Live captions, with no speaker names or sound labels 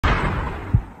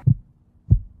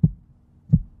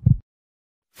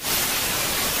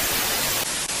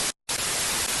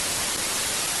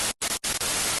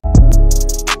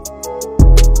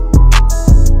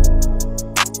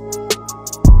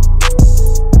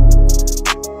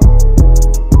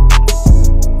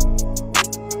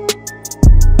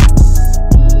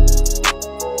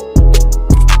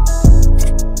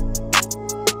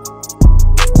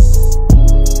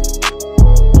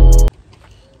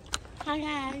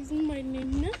guys, my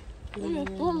name.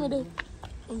 One minute.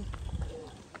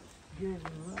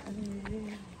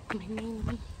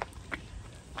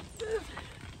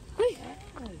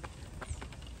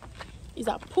 It's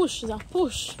a push, it's a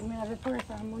push. I have a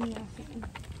person money or something.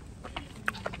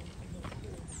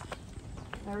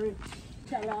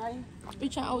 Shall I?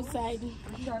 Which are outside.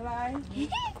 Shall I?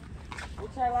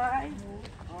 Shall I?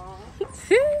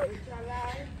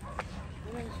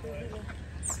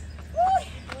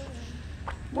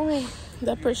 Boy,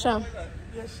 the pressure.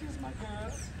 Yeah, she's my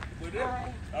girl.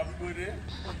 Hi. Happy birthday.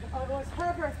 Oh, it was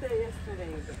her birthday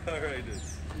yesterday. Alright then.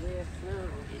 Yes, sir.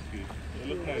 Okay.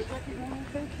 You look nice.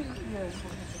 Thank you. Yes.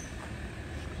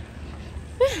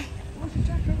 What's your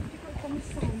jacket? From the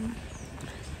sun.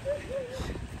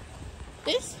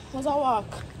 This was a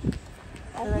walk.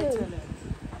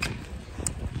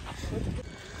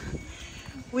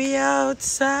 We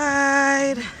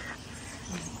outside.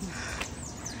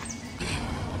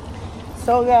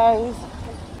 So guys,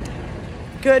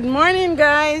 good morning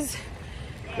guys.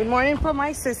 Good morning from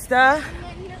my sister.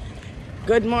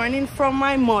 Good morning from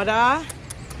my mother.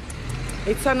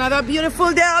 It's another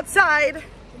beautiful day outside.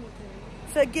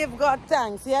 So give God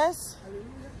thanks, yes?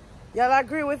 Y'all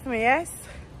agree with me, yes?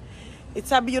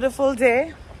 It's a beautiful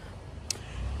day.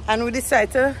 And we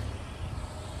decided to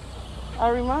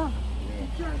Arima.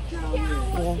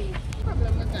 Yeah.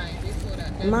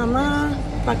 Mama,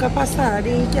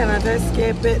 Pakapasadi cannot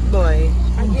escape it, boy.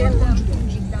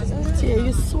 Yeah,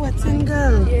 you sweating,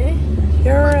 girl. Yeah.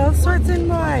 You're real sweating,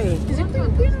 boy. Is it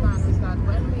clean?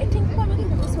 I think probably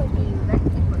this will be.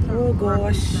 Oh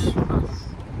gosh.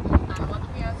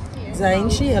 Zain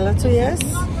she yellow too, yes?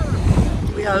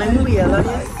 We all in the yellow,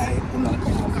 yes?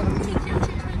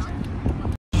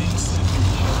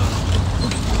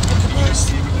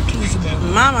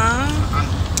 Mama,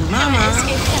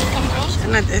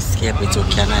 cannot escape it, you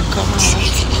cannot come out.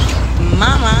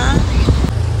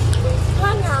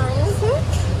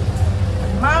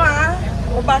 Mama,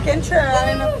 we're back in Trinidad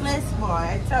in the place, boy.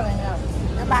 I'm telling you.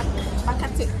 Back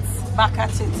at it. Back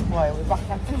at it, boy. We're back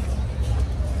at it.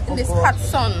 In this hot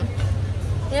sun.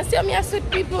 You see me I sweat,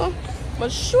 people?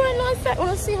 But sure enough, I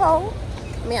want to see how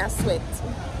me I sweat.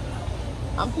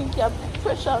 I'm thinking of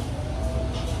pressure.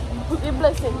 Put the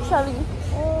blessing, Charlie.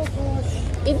 Oh gosh.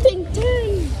 It think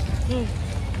time.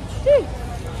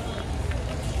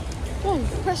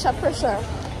 Pressure.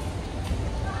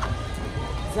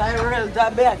 Zyrel,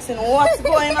 that be asking what's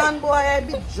going on, boy? I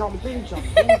be jumping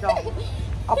down.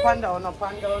 Up and down,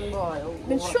 boy.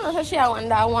 I'm sure that she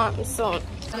want me son.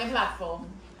 On your platform.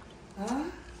 Huh?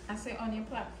 I say on your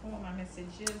platform, I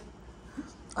message you.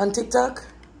 On TikTok?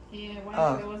 Yeah,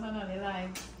 while there was another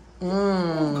live.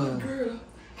 Mmm. Girl,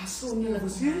 I'm so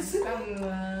nervous. You see?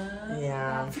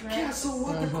 Yeah. So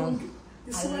what I love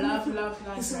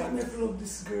Like this I love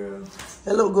this girl.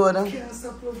 They look good, huh? Can't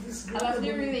stop love this girl. I love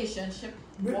the relationship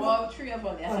all three of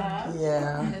us have.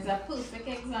 Yeah. And it's a perfect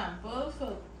example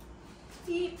for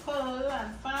people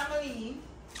and family.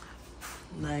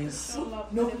 Nice. Show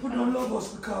love No to the people don't family. love us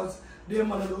because their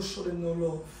mother don't show them no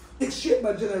love. It's shaped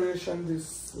by generation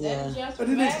this. Yeah. Then just But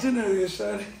the next respect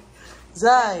generation, to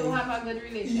Zai. have a good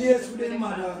relationship yes, with the their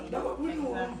mother. family. That's what we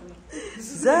know. Exactly.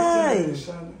 This is Zai. the next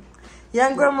generation.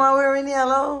 Young grandma wearing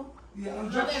yellow? Yeah, I'm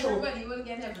Not just show. everybody will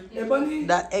get everything. Ebony,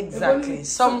 That exactly. Ebony,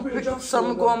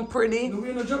 Some going pretty, No,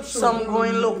 we no job show. some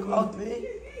going look ugly.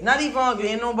 Not even ugly,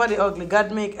 ain't nobody ugly.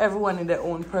 God make everyone in their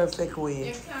own perfect You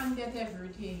way. can't get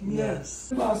everything.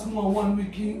 Yes. Last month, 1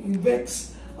 week in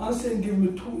Vex, I said give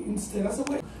me 2 instead. I said,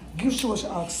 wait, give she what she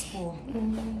asked for.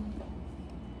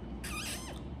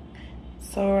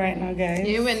 So right now, guys.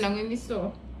 You went down in the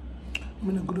store.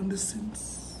 I'm not good on the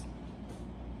sense.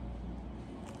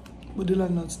 But the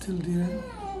landlord's still there.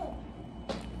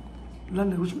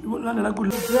 Landlord, I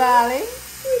good. Darling.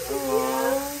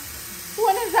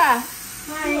 What is that?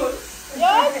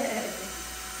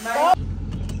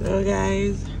 So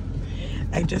guys,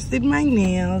 I just did my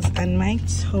nails and my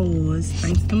toes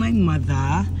thanks to my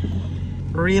mother.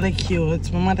 Really cute.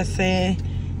 My mother say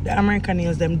the American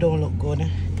nails them don't look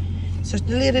good. So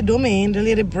the lady do me, the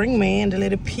lady bring me, and the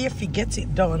lady pay if he gets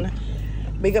it done.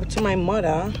 Big up to my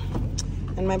mother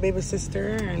and my baby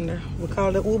sister, and we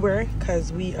call the Uber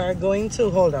because we are going to,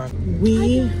 hold on.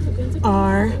 We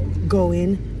are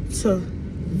going to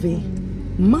the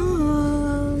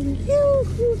mall.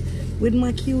 Yoo-hoo. With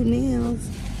my cute nails.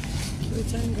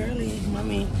 Cute and girly,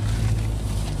 mommy.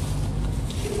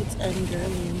 Cute and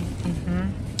girly.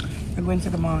 We're going to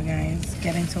the mall, guys.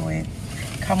 Get into it.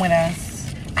 Come with us.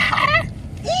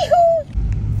 Yee-hoo.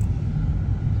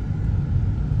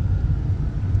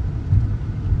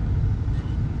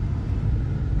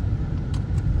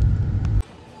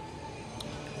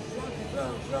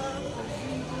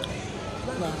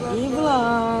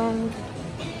 vlog.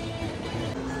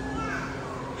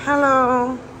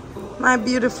 Hello, my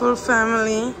beautiful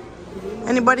family.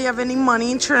 Anybody have any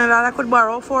money in Trinidad I could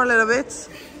borrow for a little bit?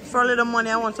 For a little money,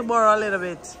 I want to borrow a little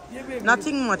bit.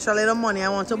 Nothing much, a little money I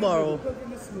want to borrow.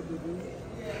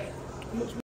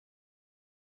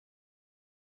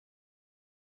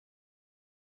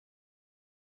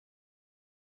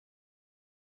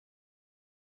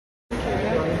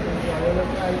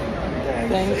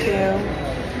 Thank you.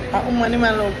 How money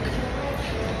man look?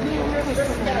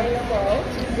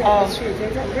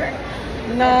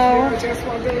 No.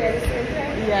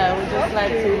 Yeah, we just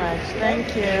like too much.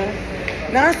 Thank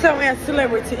you. Now sir, we're a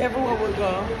celebrity everywhere we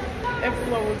go.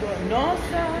 Everywhere we go. No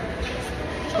sir.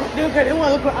 Look at they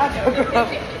want to look at auto.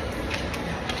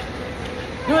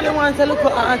 You only want to look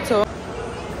at auto.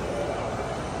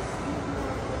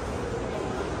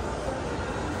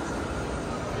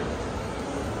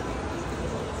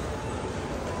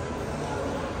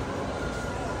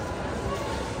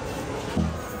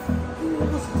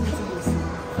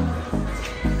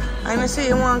 I say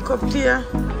you want a cup here.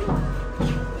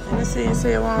 I say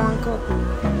you want one cup.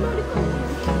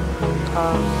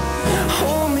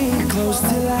 Hold me close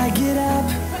till I get up.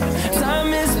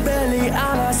 Time is barely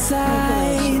on our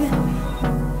side.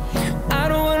 I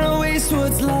don't wanna waste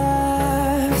what's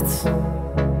left.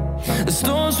 The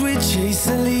storms we chase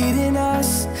are leading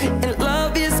us, and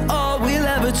love is all we'll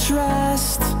ever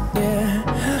trust. Yeah,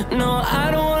 no, I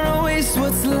don't wanna waste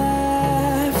what's left.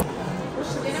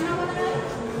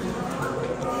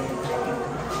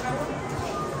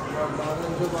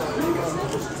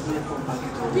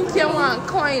 I think you want a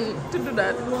coin to do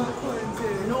that.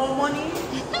 No money?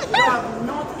 You have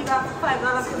not even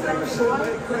 $5 to let me go.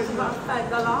 You have $5.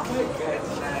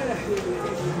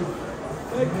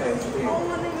 No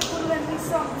money, you could lend me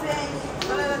something.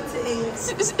 Another thing. Is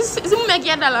it make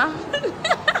 $1?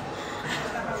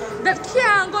 That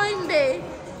can't go in there.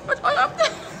 But all of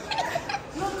them.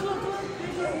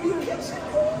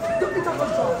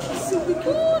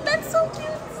 Oh, that's so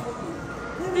cute.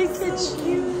 Look at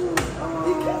you.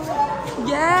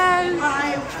 Yes.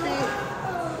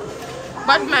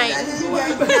 Bad mind.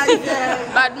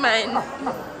 Bad mind.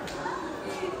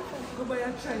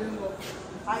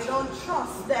 I don't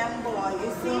trust them, boy.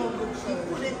 You see, she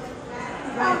couldn't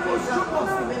write a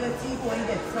possibility go and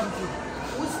get something.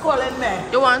 Who's calling me?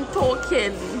 You want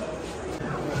token?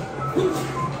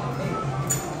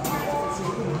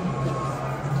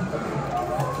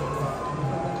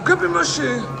 Grab it, Moshe.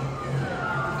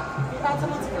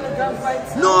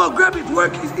 No, grab it,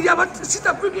 work it. Yeah, but sit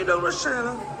up, bring it down,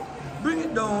 Rochelle. Bring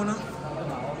it down.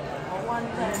 One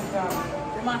time,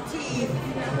 my teeth.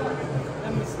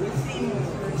 Let me see.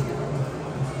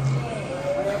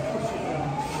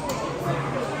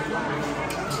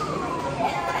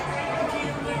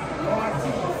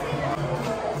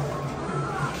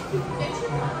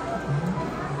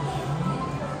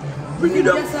 Bring it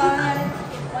down.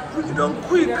 Bring it down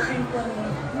quick.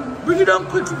 Bring it down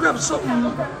quick to grab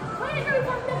something.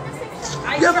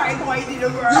 You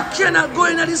cannot go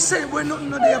in at the same way, nothing.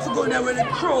 They have to go in there where the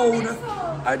crowd.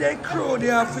 Are they crowd? They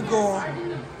have to go.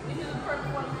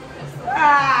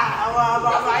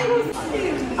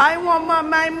 I want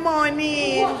my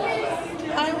money.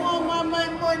 I want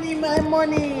my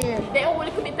money. They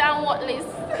only put it on what list?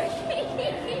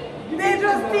 They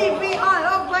just leave me all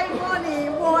of my money,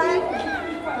 boy.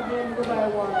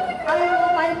 I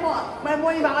want my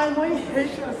money back. My money.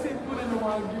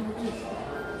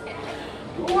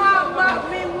 What about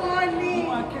me money?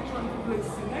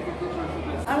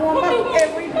 I want back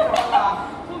every dollar.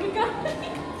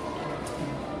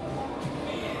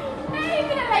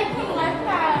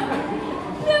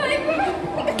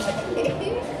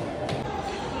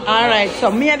 Alright,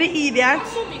 so me are the idiot.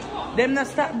 Them not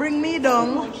start bring me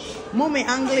down. Mommy,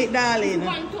 angle it, darling.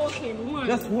 One token, one.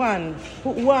 Just one.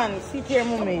 Put one. Sit here,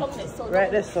 mommy. Right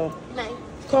there, so. Nice.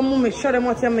 Come, mommy, show them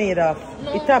what you're made of.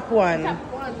 No, the top one. Top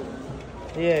one.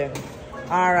 Yeah.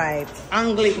 Alright.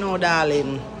 Angle it now,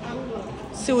 darling.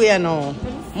 See where you know.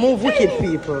 Move wicked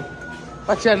people.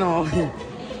 What you know?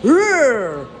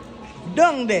 Roar!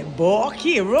 Down there, boy.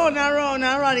 Okay, run around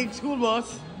and run the school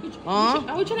bus. Huh?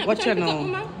 What you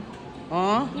know?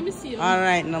 Huh? Let me see.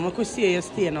 Alright, now I could see you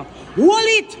stay now. Hold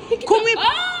it! Come here!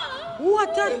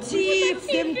 What a thief!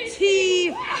 Them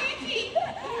thief!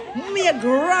 Me, you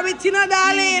grab it in a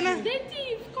darling.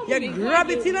 You grab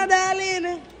it in a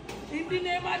darling. In the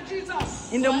name of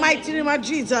Jesus. In the mighty name of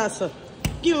Jesus.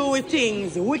 Give away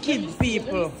things, wicked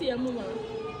people. Let me see a moment.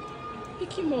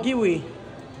 Pick him up. Give away.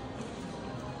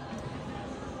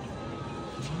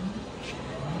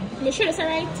 You sure that's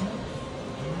alright?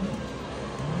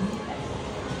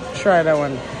 Try that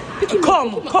one.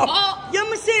 Come. Oh. You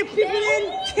must say people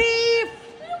in teeth.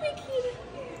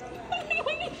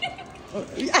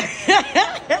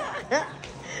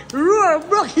 Roar,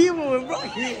 Brocky.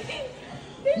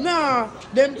 No,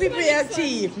 them people are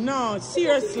thief. No,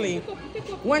 seriously.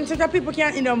 One set of people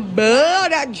can't even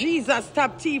blood that Jesus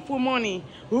stop thief for money.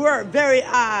 We work very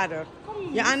hard.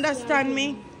 You understand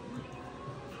me?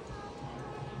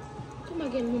 Come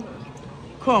again, Mama.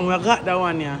 Come, we got that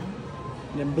one, yeah.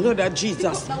 The blood of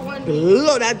Jesus.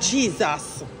 Blood of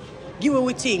Jesus. Give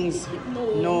away things.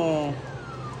 No.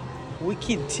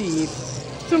 Wicked thief.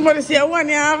 Somebody say one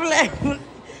you have left.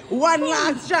 One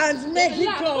last chance, make it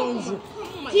count.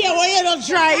 Here, why you don't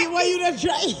try it? Why you don't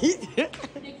try it?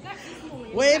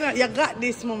 Why you not? You got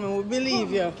this moment, we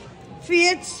believe you.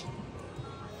 Faith.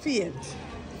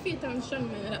 Faith and strong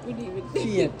man that we deal with.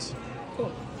 Faith.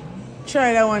 Come.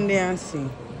 Try that one there and see.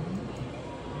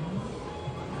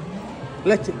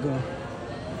 Let it go.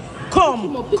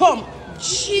 Come.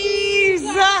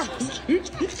 Jesus.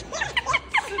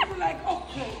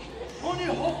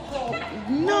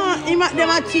 No, them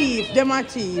are thief.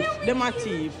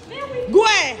 Go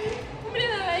away.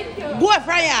 Go away,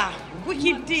 Freya.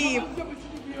 Wicked thief.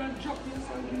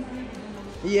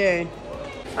 Yeah.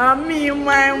 Me,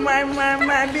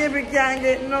 my baby can't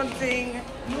get nothing.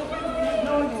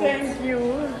 No, thank you.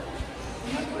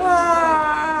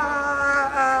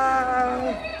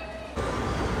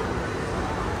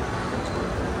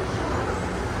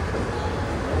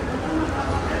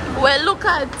 Well, look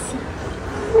at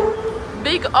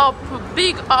big up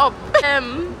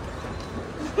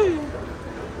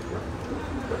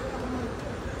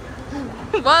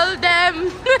well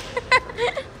them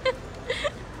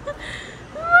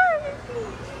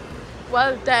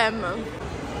well them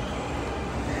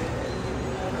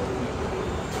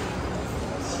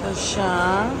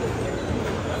Sasha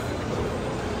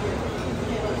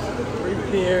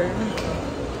repair.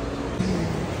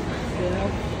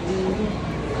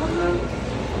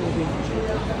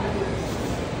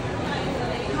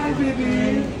 Hi, baby.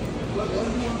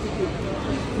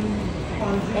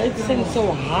 It seems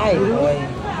so high, boy.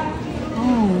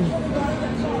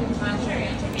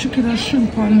 Chicken and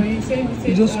shrimp and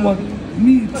you just want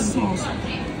meat sauce.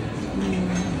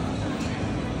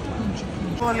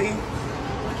 Molly.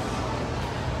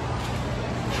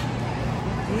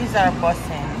 These are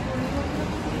busting.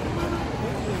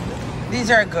 These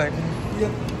are good.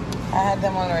 Yep. I had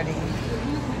them already.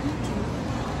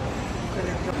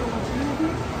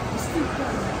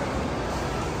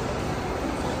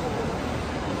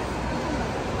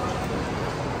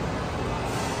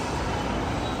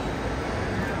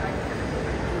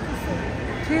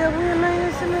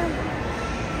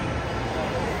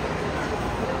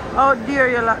 Oh dear,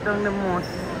 you locked down the most.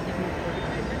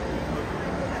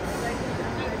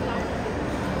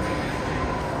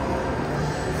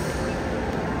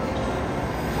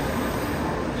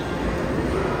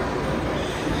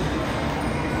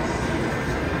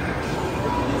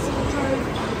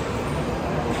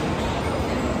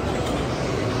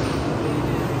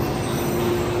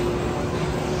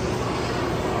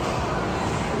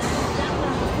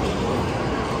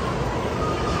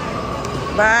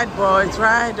 Bad Boys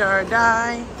Ride or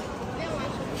Die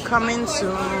coming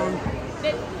soon.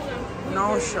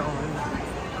 No showing.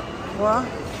 What?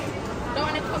 Don't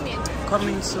want to come in.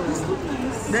 Coming soon.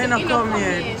 They're not coming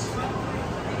yet.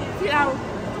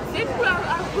 They put out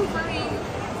a Wolverine.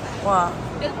 What?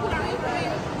 They put out a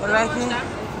Wolverine. You like it?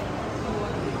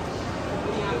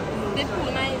 They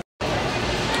put nice.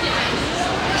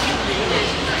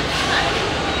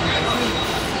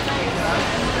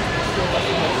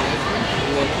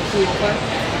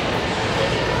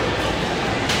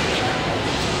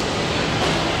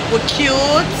 We're cute.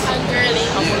 And girly.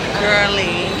 And we're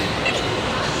girly.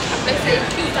 They say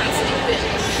cute and stupid.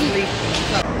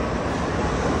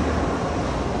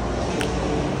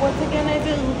 What you gonna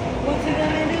do? What you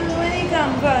gonna do when he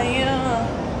come for you?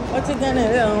 What you gonna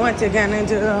do? What you gonna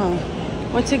do?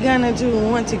 What you gonna do?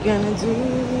 What you gonna do?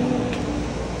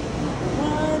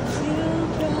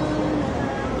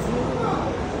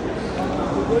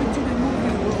 Going to the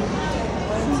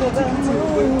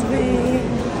movie.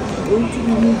 Going to the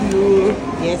movie.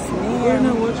 Yes, ma'am. Going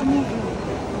to watch movie.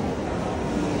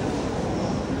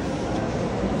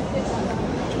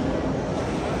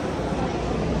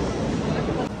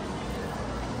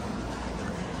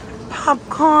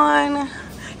 Popcorn.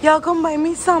 Y'all come buy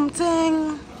me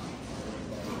something.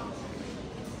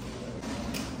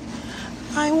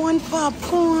 I want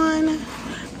popcorn.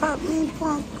 Pop me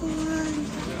popcorn.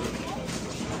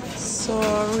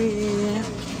 Sorry.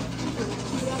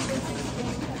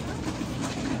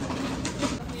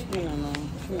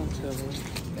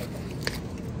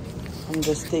 I'm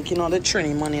just taking all the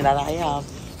training money that I have.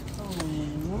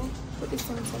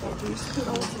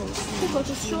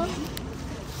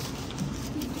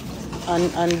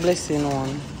 And blessing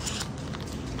one.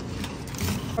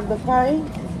 The pie?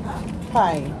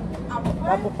 Pie.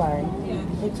 Apple pie.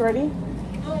 It's ready? No,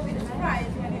 it's fried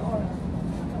when it order.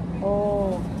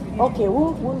 Oh. Okay,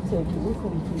 we'll take it. We'll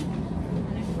come to it.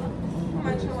 How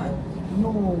much you want?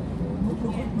 No.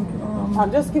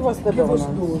 Just give us the donuts.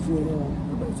 Give us those,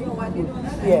 You want the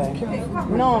donut? Yeah. Okay, come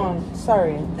on. No,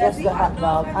 sorry. Just the hot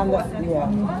dog and the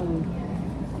yeah.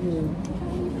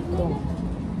 Cool.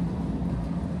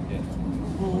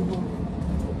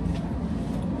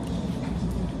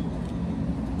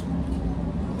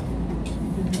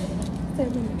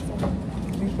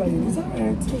 Is that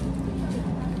right?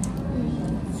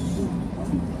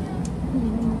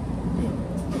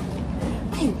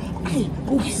 Hey,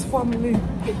 oops, family.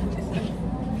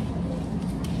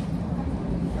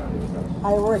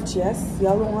 I rich, yes?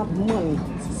 Y'all don't have money.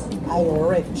 I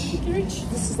rich.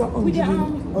 This is a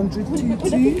 100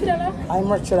 TT.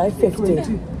 I'm rich, I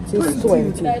 50. She's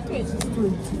 20.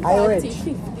 I rich.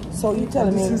 So you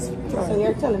telling me? So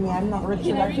you're telling me I'm not rich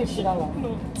with like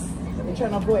 $50? You're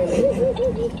trying to boil it.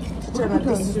 You're trying to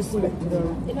disrespect me.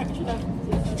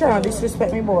 You're trying to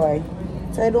disrespect me, boy.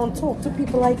 So I don't talk to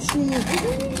people like she.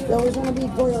 They always want to be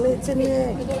violating me.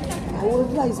 I will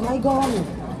realize my gun.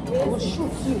 I will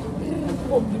shoot you.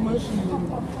 Pump the machine.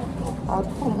 I'll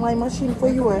pump my machine for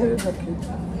you, eh?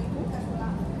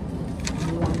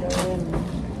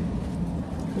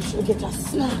 You should get a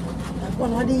snack. Like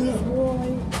one of these,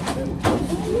 boy.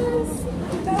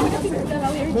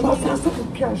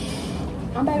 Cash.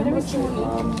 I'm buying the rich money.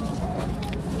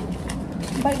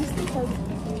 Buy the stickers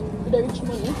with the rich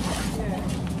money.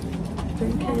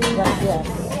 Thank you. Right, yes.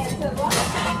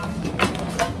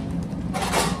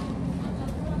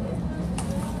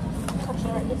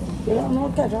 You don't know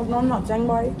ketchup, no nothing,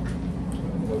 boy.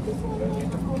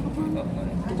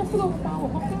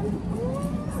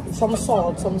 Some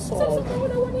salt, some salt.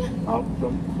 Oh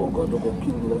God, don't go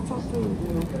kill the fatty.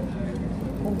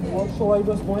 Oh, so I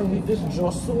just going with this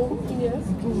just so? Yes.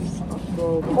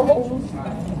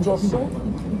 Just so?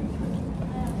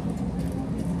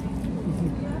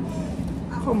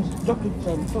 Come, jacket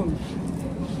time, come.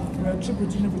 We are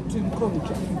tripping everything, come,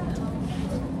 jacket.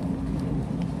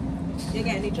 You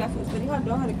get any traffic, but you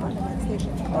don't have the condiment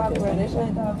station. They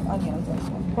might have onions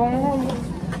also.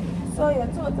 So your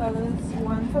total is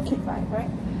 155, right?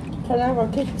 Can I have a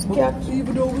Kit But Kat?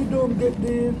 even though we don't get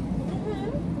the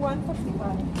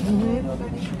 155. You don't get any donuts?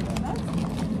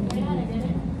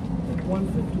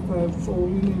 155, so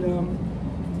we need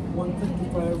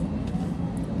 155.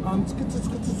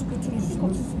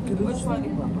 Skittle. Which one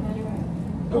you want?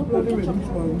 Which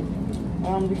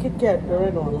one? The Kit Kat, the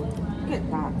red one.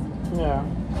 Get that. Yeah.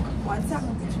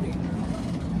 173.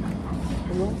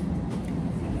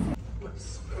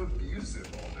 Let's abusive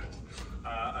on it.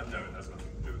 No, it has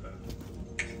nothing to do with that.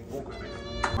 Walk with me.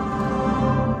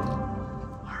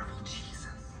 Marvel Jesus.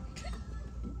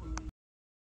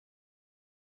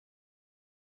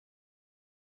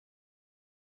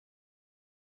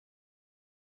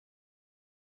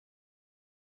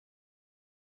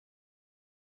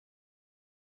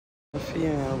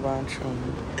 Female bathroom.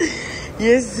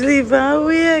 You sleep and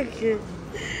wake.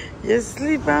 You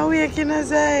sleep and wake in a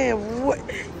say. What?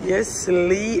 You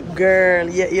sleep, girl.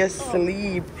 You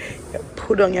sleep. You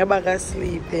put on your bag of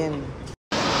sleeping.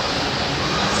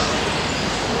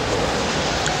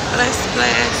 Bless.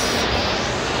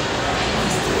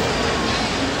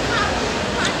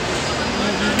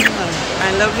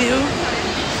 I love you.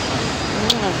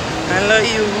 I love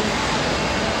you.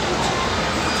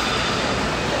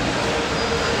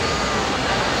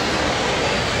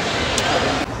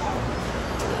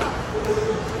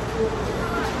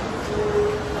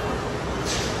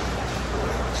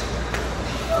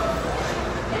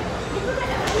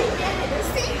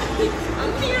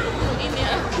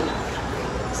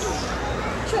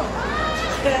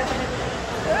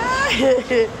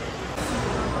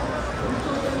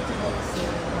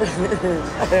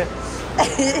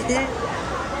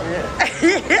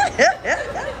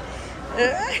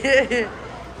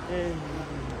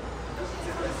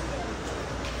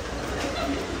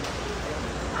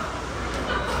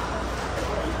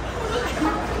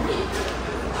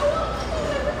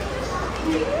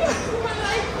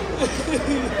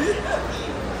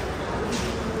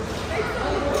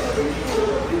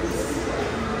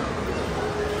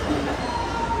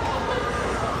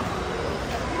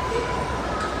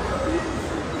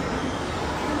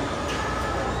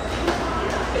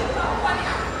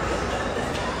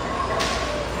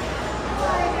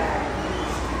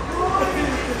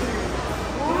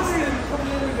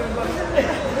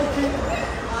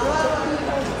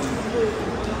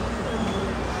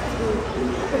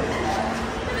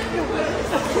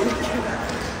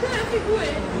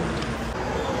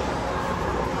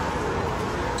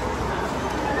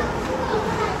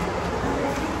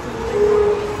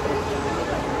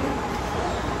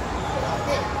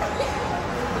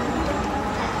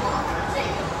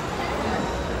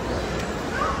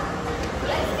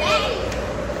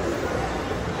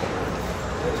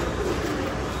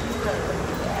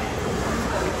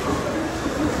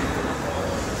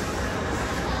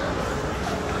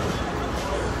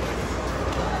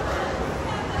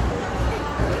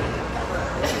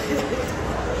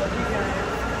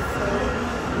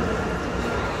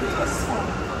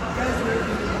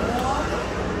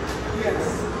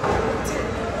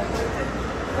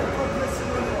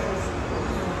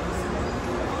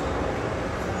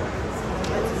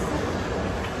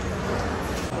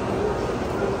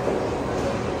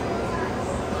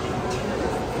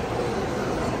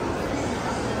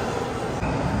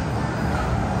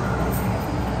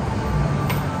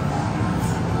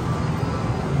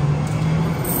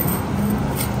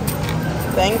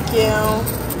 Thank you.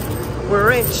 We're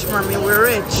rich, mommy. We're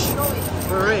rich.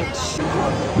 We're rich.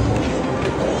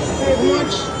 How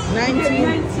much?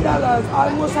 $90.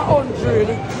 Almost 100.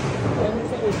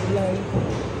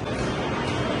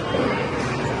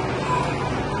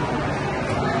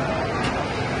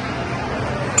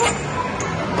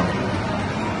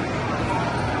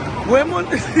 Where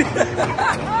money?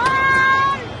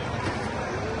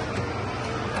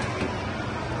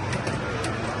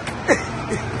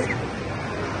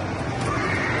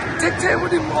 Take time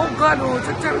with him, oh God, oh,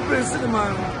 take time with the cinema.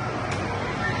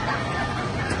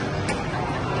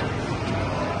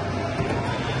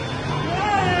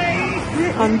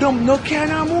 And dumb, no car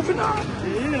now moving on.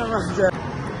 Yeah, Let's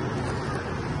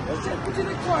just put in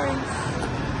the coins.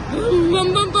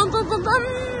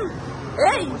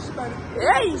 Hey!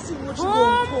 Hey! See what you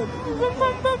going for.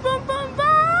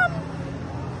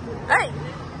 Hey!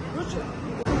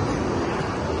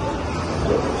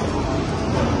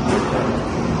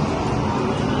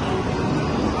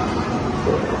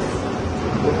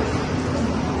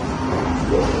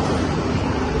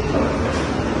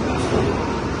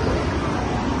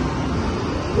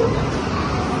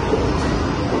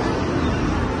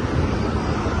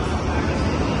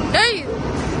 Hey!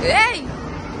 Hey!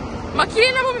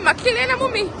 Makilina mumi! Makilina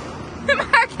mumi!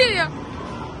 Makilina!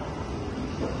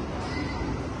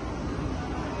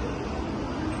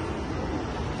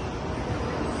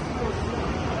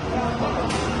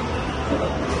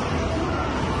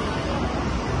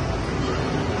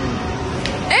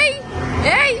 Hey!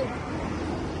 Hey!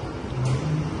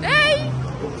 Hey!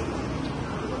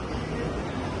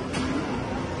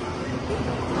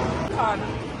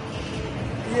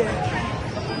 Yeah.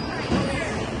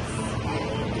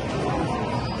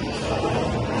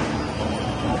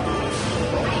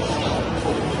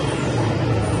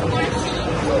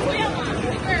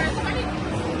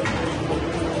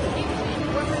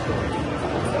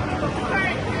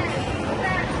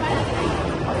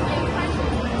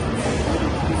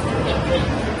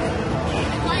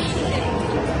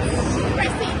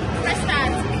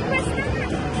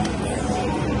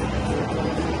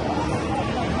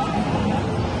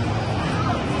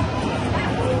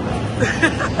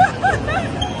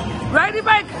 Ride the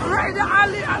bike, ride the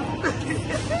alley.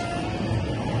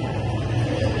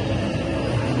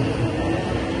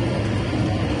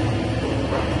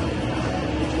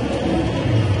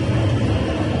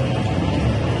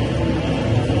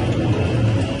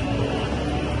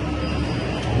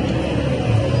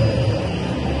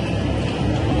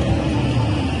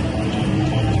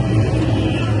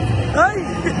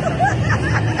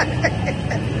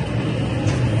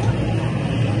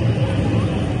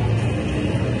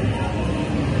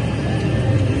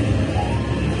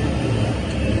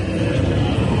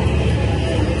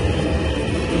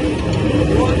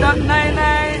 Hold that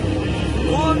nine,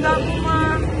 hold that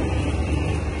woman,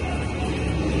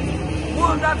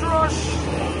 hold that rush.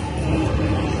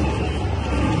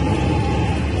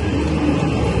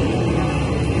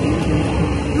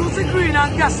 Use the green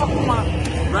and gas up, woman.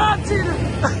 Right in.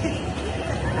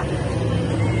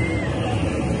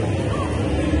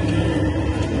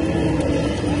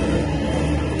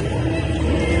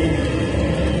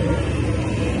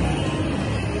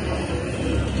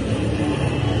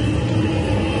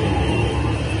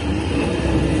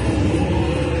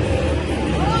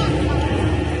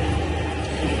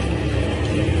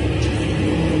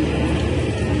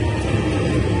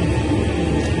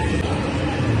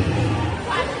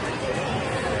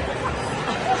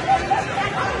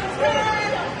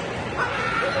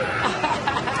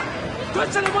 Don't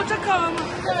tell them what to come.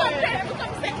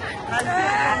 I'll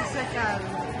take 1 second.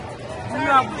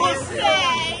 You are bossy.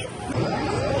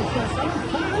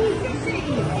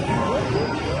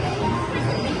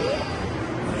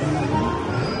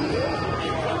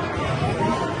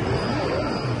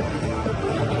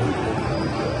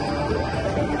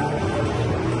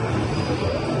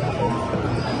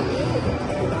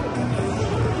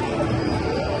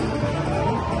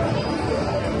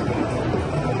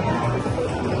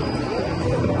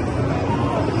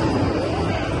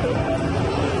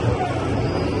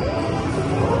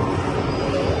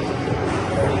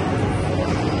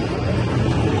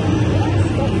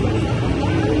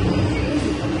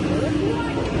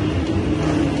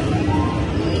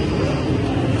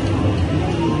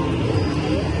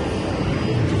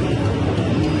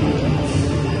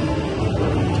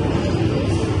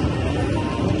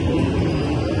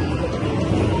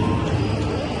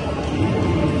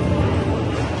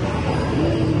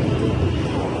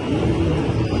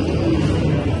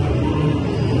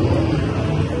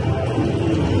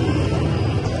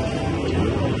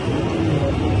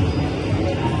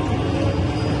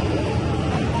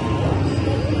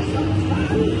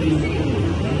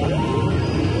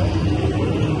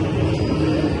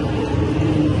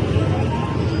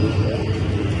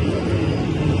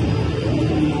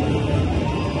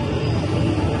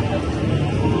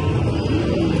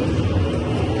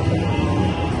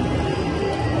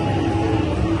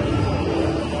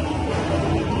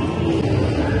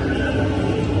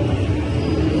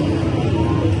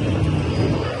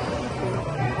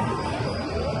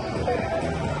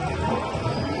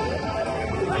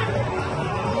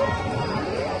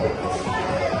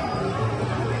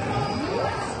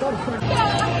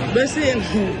 Blessing,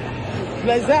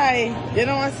 Blessing, you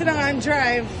don't want to sit down and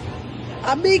drive.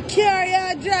 A big car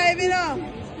you drive, you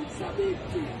know.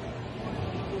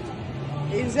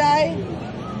 Is I?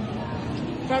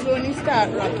 Probably when you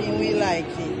start rocking, we like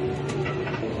it.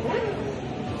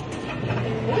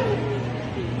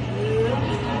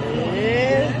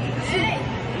 Yeah.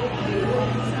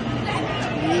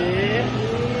 Yeah.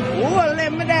 Hold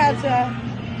them, my daughter.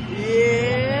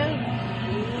 Yeah.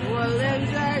 Hold them,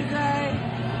 Zai.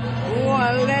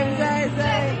 Hold them,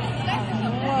 Zai.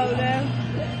 Hold them.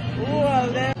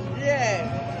 Hold them. Yeah.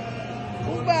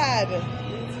 Too bad.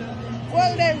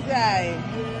 Hold them, Zai.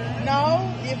 Now,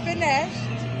 you finished.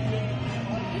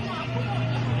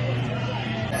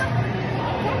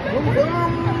 Boom, boom,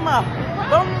 boom,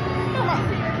 boom,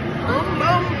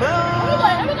 boom, boom.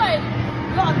 Where we going?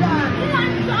 London.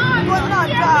 Good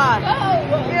London.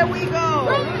 Here we go.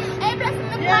 Hey, blessing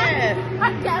the Yeah.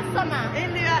 hot girl summer. In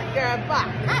the hot girl back.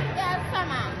 Hot girl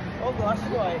summer. Oh gosh,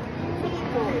 boy.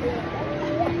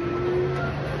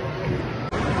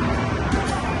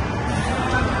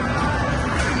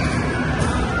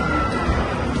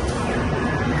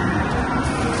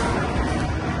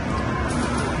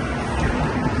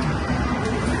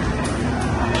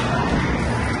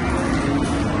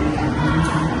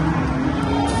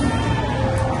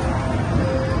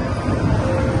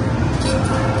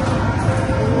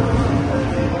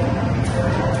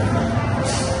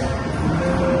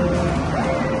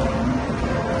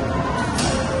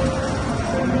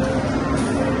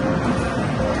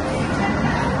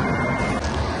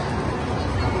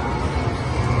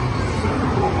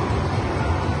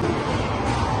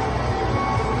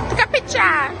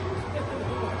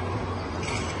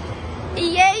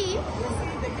 Yay!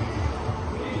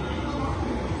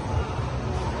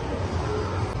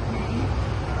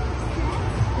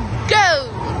 Go!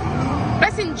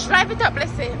 Blessing, drive it up,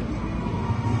 Blessing.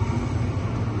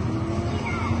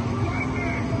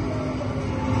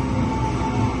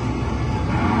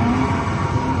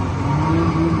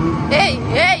 Hey,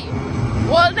 hey!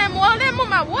 Hold them,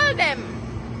 mama, hold them!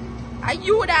 Are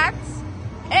you that?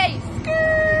 Hey,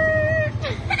 skirt!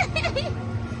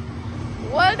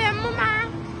 Hold them, mama.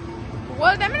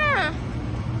 Hold them now.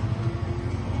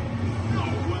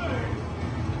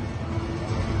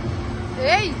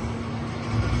 Hey.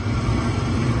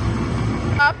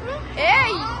 Up.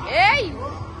 Hey. Hey.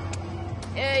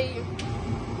 Hey.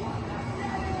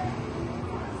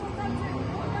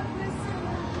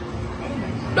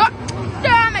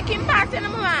 Don't make him pass in the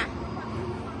mama.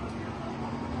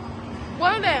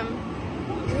 Hold them.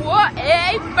 What?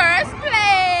 Hey, first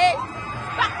place.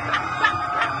 Back, back, back,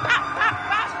 back,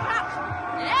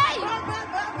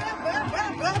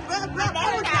 back, back, back,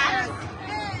 back.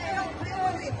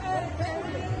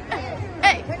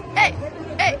 Hey! Hey, hey,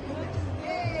 hey.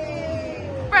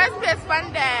 First place for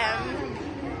them.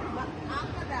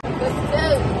 Let's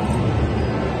go.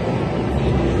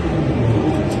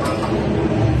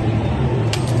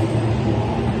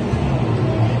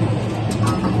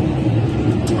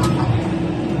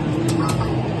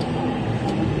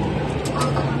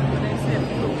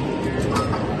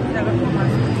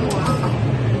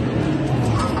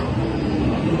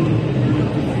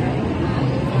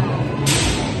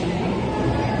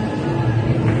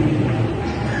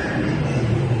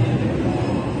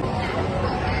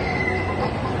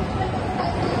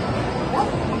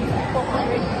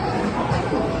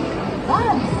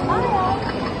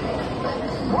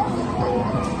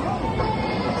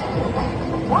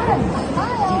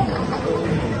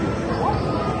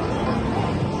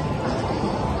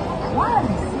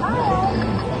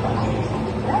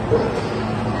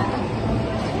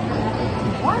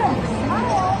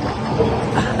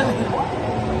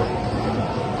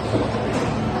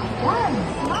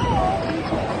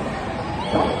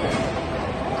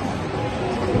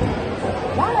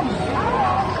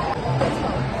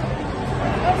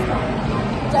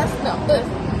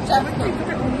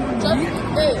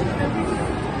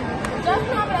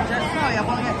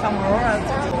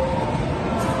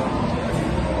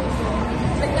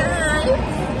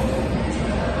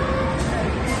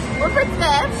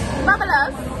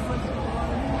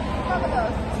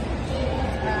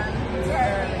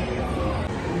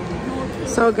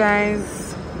 So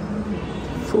guys,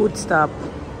 food stop.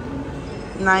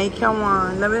 Nike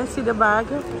want, let me see the bag.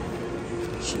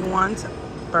 She wants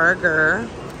burger.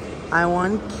 I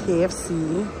want KFC.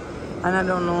 And I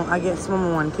don't know, I guess Mama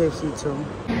want KFC too.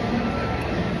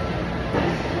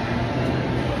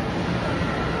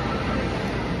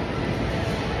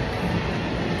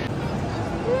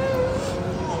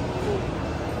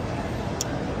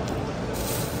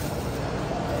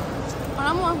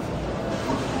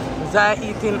 Zai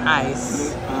eating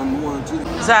ice.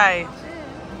 Zai.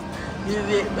 You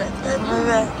get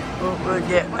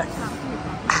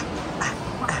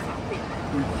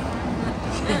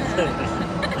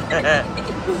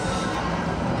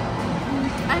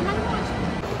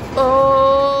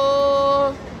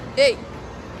Oh, hey,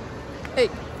 hey,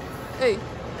 hey,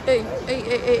 hey, hey, hey,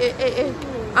 hey, hey, hey.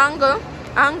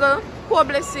 Angle, poor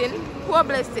blessing,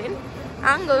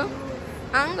 angle,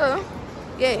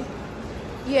 yeah,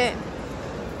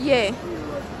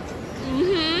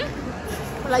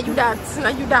 like you dance,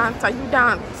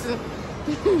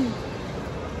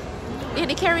 yeah,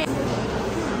 they carry.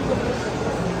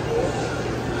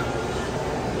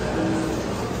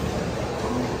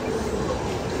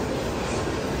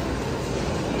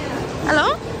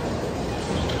 Hello?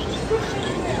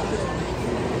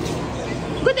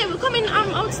 Good day, we're coming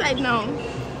outside now.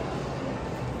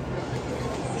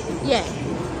 Yeah.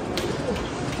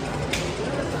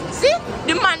 See?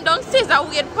 The man downstairs are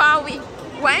weird for we.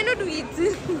 Why not do it?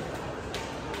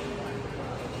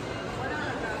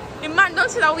 The man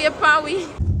downstairs are weird for we.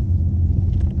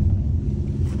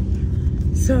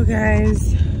 So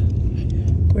guys,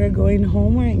 we're going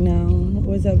home right now. It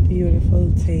was a beautiful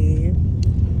day.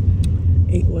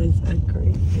 It was a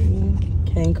great day.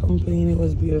 Can't complain. It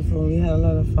was beautiful. We had a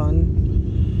lot of fun.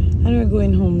 And we're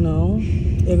going home now.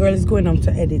 The girl is going home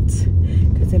to edit.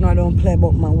 Because you know I don't play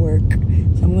about my work.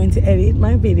 So I'm going to edit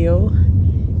my video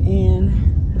and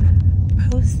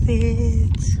post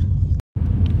it.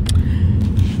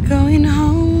 Going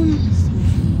home.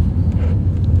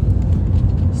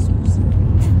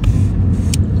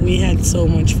 We had so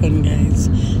much fun, guys.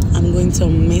 I'm going to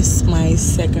miss my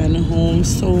second home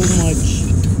so much.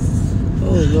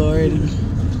 Oh Lord,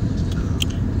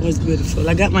 it was beautiful.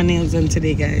 I got my nails done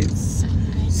today, guys.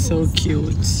 So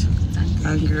cute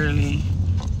and girly.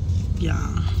 Yeah,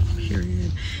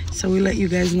 period. So we let you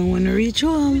guys know when to reach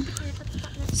home.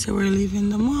 So we're leaving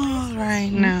the mall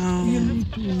right now.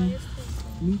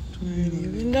 We're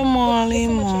leaving the molly.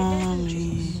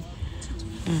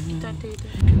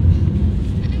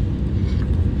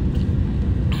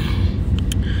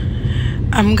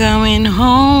 I'm going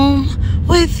home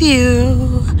with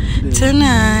you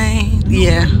tonight.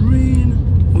 Yeah,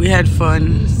 we had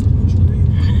fun.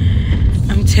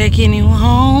 I'm taking you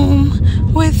home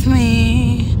with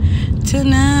me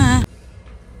tonight.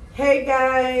 Hey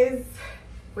guys,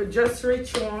 we just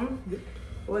reached home. It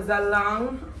was a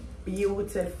long,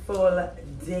 beautiful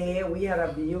day. We had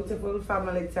a beautiful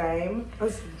family time.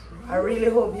 I really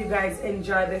hope you guys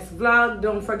enjoyed this vlog.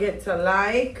 Don't forget to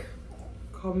like,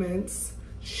 comments,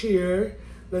 share,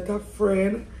 let a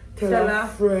friend tell a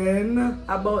friend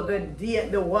about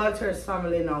the Walters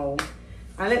family now.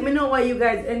 And let me know what you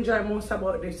guys enjoy most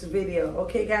about this video.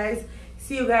 Okay guys,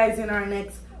 see you guys in our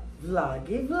next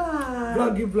vloggy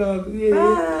vlog. Yeah.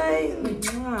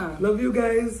 Bye. Love you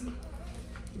guys.